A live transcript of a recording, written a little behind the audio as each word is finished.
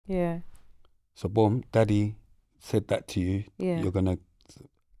So boom, daddy said that to you. Yeah. You're gonna.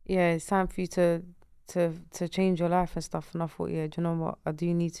 Yeah, it's time for you to change your life and stuff. And I thought, yeah, do you know what? I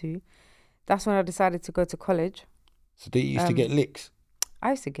do need to. That's when I decided to go to college. So they used to get licks.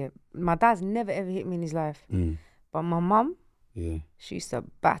 I used to get. My dad's never ever hit me in his life, but my mum, she used to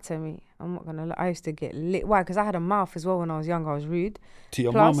batter me. I'm not gonna lie. I used to get lit. Why? Because I had a mouth as well when I was young. I was rude. To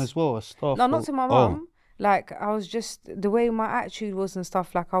your mum as well, stuff. No, not to my mum. Like I was just the way my attitude was and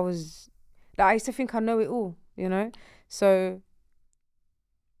stuff. Like I was, like I used to think I know it all, you know. So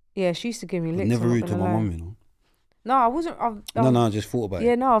yeah, she used to give me licks. Never rude to my mum, you know. No, I wasn't. No, I just thought about it.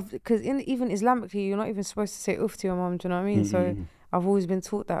 Yeah, no, because even Islamically, you're not even supposed to say oof to your mum. Do you know what I mean? So I've always been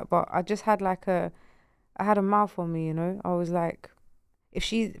taught that. But I just had I had a mouth on me, you know. I was like, if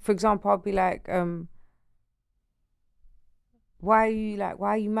she, for example, I'd be like, why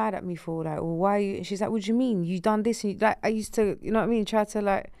are you mad at me for? Like, or why are you? And she's like, what do you mean? You done this? And like, I used to, you know what I mean? Try to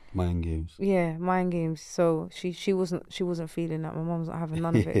like. Mind games. Yeah, mind games. So she wasn't feeling that. My mum's not having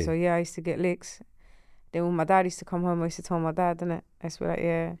none of it. So yeah, I used to get licks. Then when my dad used to come home, I used to tell my dad, didn't it? I used to be like,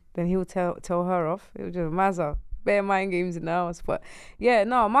 yeah. Then he would tell her off. It was just mazza. Bare mind games in the house. But yeah,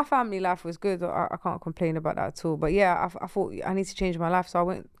 no, my family life was good. I can't complain about that at all. But yeah, I thought I need to change my life. So I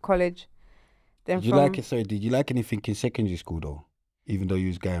went to college. Then did you like anything in secondary school though? Even though you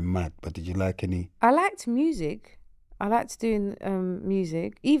was going mad, but did you like any? I liked music. I liked doing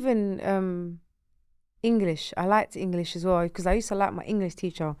music. Even English. I liked English as well because I used to like my English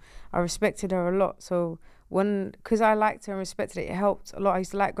teacher. I respected her a lot. So because I liked her and respected it helped a lot. I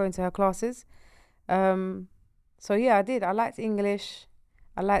used to like going to her classes. So yeah, I did. I liked English.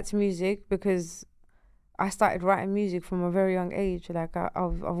 I liked music because I started writing music from a very young age. Like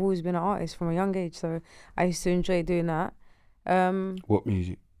I've always been an artist from a young age. So I used to enjoy doing that. What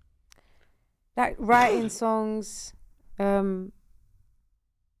music? Like writing songs, playing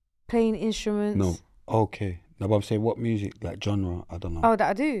instruments. No. Okay. No, but I'm saying what music, like genre, I don't know. Oh, that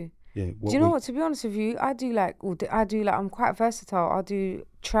I do? Yeah. Do you know what, to be honest with you, I'm quite versatile. I do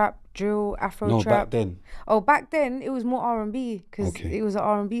trap, drill, Afro trap. No, back then. Oh, back then, it was more R&B because it was an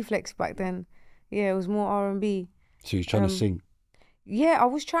R&B flex back then. Yeah, it was more R&B. So you're trying to sing? Yeah, I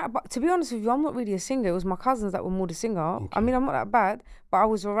was trying, but to be honest with you, I'm not really a singer. It was my cousins that were more the singer. Okay. I mean, I'm not that bad, but I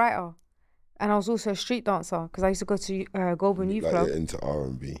was a writer. And I was also a street dancer because I used to go to Goulburn Youth Club. You're into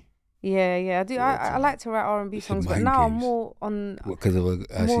R&B. Yeah, I do. I like to write R&B songs, but now I'm more on. Because of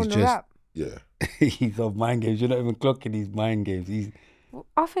more on the rap. Yeah. He's on mind games. You're not even clocking these mind games.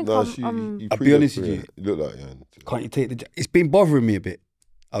 I think I'll be honest with you. You look like Can't you take the jacket? It's been bothering me a bit.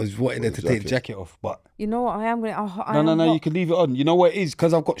 I was wanting her to take the jacket off, but you know what? I am gonna. No. You can leave it on. You know what it is?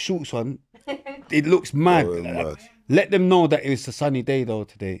 Because I've got shorts on. It looks mad. Let them know that it's a sunny day though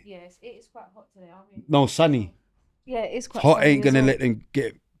today. Yes, it is quite hot today. No, sunny. Yeah, it's quite hot. Sunny ain't gonna let them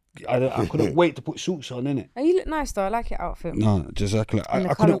get. I couldn't wait to put shorts on, innit? And you look nice though. I like your outfit. No, just like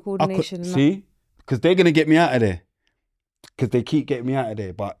I couldn't see, because they're gonna get me out of there. Because they keep getting me out of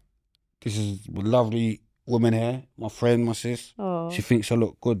there. But this is a lovely woman here, my friend, my sis. Oh. She thinks I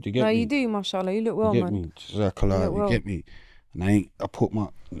look good. You get me? No, you do, mashallah. You look well, you man. Me? You get me? And I put my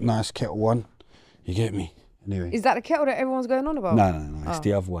nice kettle on. You get me? Anyway. Is that the kettle that everyone's going on about? No. It's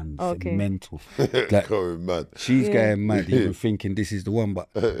the other one. It's okay. Mental. Like, going mad. She's going mad, even thinking this is the one, but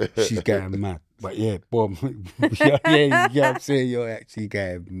she's going mad. But yeah, boom. I'm saying you're actually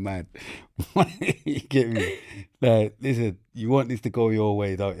going mad. You get me? Like, listen, you want this to go your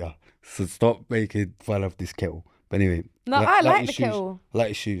way, don't you? So stop making fun of this kettle. But anyway. No, I like the kettle. I like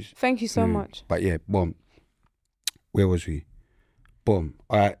your shoes. Thank you so much. But yeah, boom. Where was we? Boom.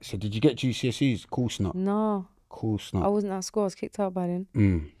 All right, so did you get GCSEs? Course not. No. Course not. I wasn't at school. I was kicked out by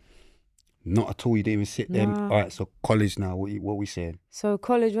then. Not at all. You didn't even sit there. All right, so college now. What we saying? So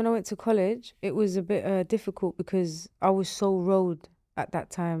college, when I went to college, it was a bit difficult because I was so road at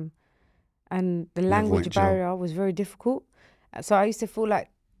that time. And the language barrier was very difficult. So I used to feel like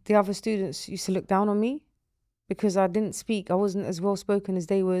the other students used to look down on me because I didn't speak. I wasn't as well spoken as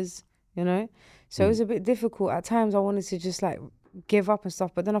they was, you know? So it was a bit difficult. At times I wanted to just like give up and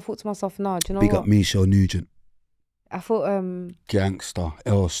stuff, but then I thought to myself, nah, do you know Big what? up Michelle Nugent. I thought Gangster,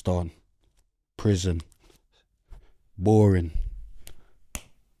 Elston, prison, boring.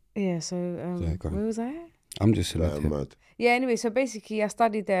 Yeah, so where was I? I'm just mad. Yeah, anyway, so basically I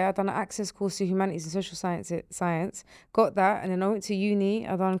studied there. I done an access course to humanities and social science. Got that, and then I went to uni.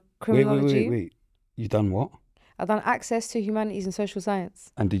 I done criminology. Wait. You done what? I done access to humanities and social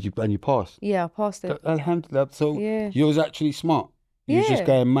science. And you passed? Yeah, I passed it. Alhamdulillah. So yeah. You was actually smart. You was just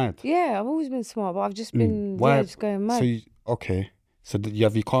going mad. Yeah, I've always been smart, but I've just been just going mad. So okay. So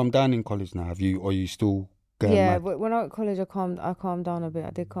have you calmed down in college now? Or are you still going Yeah, mad. but when I went to college, I calmed down a bit. I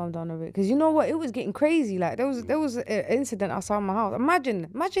did calm down a bit because you know what, it was getting crazy. Like there was an incident outside my house.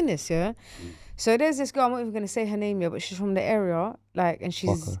 Imagine this, yeah. So there's this girl. I'm not even gonna say her name yet, but she's from the area, like, and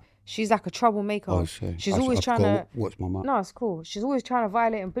she's like a troublemaker. Oh, shit. She's always I've trying to. watch my mouth. No, it's cool. She's always trying to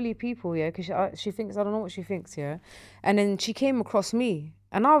violate and bully people, yeah, because she thinks, I don't know what she thinks, yeah. And then she came across me,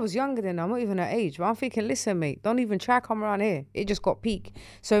 and I was younger than her, I'm not even her age, but I'm thinking, listen, mate, don't even try come around here. It just got peak.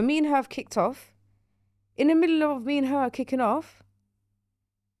 So me and her have kicked off. In the middle of me and her kicking off,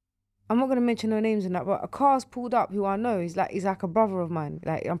 I'm not gonna mention no names and that, but a car's pulled up who I know. He's like a brother of mine.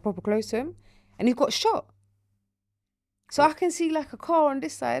 Like I'm proper close to him, and he got shot. So I can see like a car on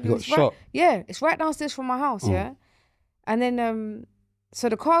this side. He got shot? Yeah, it's right downstairs from my house, yeah. And then so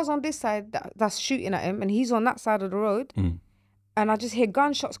the car's on this side that's shooting at him, and he's on that side of the road. And I just hear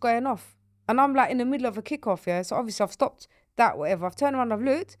gunshots going off, and I'm like in the middle of a kickoff, yeah. So obviously I've stopped that, whatever. I've turned around, I've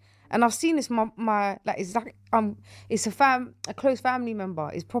looked, and I've seen this. My like it's a close family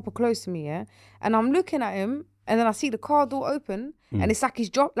member. It's proper close to me, yeah. And I'm looking at him, and then I see the car door open, and it's like he's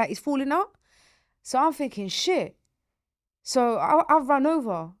dropped, like he's falling out. So I'm thinking, shit. So I've run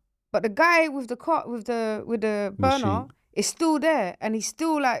over, but the guy with the car with the burner is still there, and he's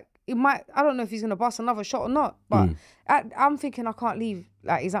still like, it might, I don't know if he's gonna bust another shot or not, but I'm thinking I can't leave.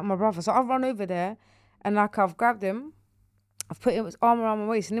 Like he's like my brother, so I've run over there, and like I've grabbed him. I've put his arm around my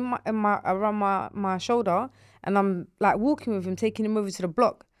waist and around my shoulder, and I'm like walking with him, taking him over to the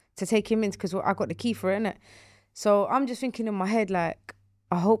block to take him in because I got the key for it, innit? So I'm just thinking in my head, like,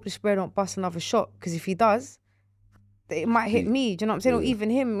 I hope the spray don't bust another shot, because if he does, it might hit me, do you know what I'm saying? Or even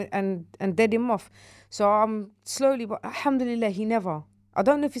him and dead him off. So I'm slowly, but alhamdulillah, he never. I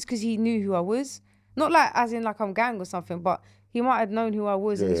don't know if it's because he knew who I was. Not like as in like I'm gang or something, but he might have known who I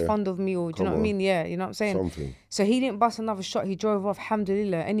was and he's fond of me, or do you know what I mean? Yeah, you know what I'm saying? Something. So he didn't bust another shot. He drove off,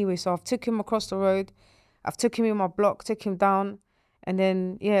 alhamdulillah. Anyway, so I've took him across the road. I've took him in my block, took him down. And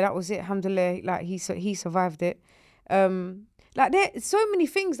then, yeah, that was it, alhamdulillah. Like, he survived it. Like, there's so many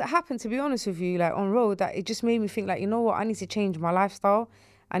things that happened, to be honest with you, like, on road, that it just made me think, like, you know what? I need to change my lifestyle.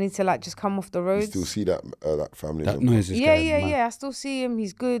 I need to, like, just come off the roads. You still see that family? That noise is Yeah. I still see him.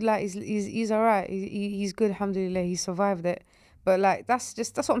 He's good. Like, he's all right. He's good, alhamdulillah. He survived it. But like that's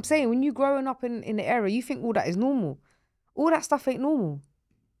what I'm saying. When you growing up in the area, you think all that is normal. All that stuff ain't normal.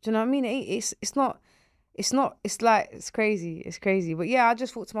 Do you know what I mean? It's not. It's like it's crazy. It's crazy. But yeah, I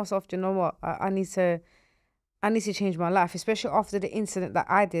just thought to myself, do you know what? I need to change my life, especially after the incident that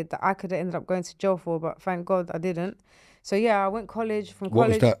I did, that I could have ended up going to jail for, but thank God I didn't. So yeah, I went college. From college. What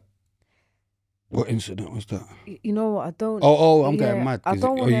was that? What incident was that? You know what? I don't. Oh, I'm getting mad. I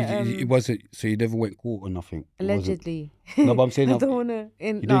don't want to. It wasn't. So you never went court or nothing. Allegedly. No, but I'm saying I don't want to.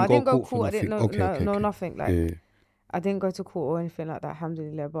 No, I didn't go court. I didn't know nothing. Like I didn't go to court or anything like that.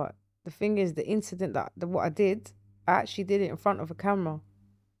 Alhamdulillah. But the thing is, the incident what I did, I actually did it in front of a camera.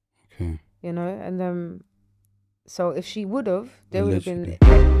 Okay. You know, and so if she would have, there would have been.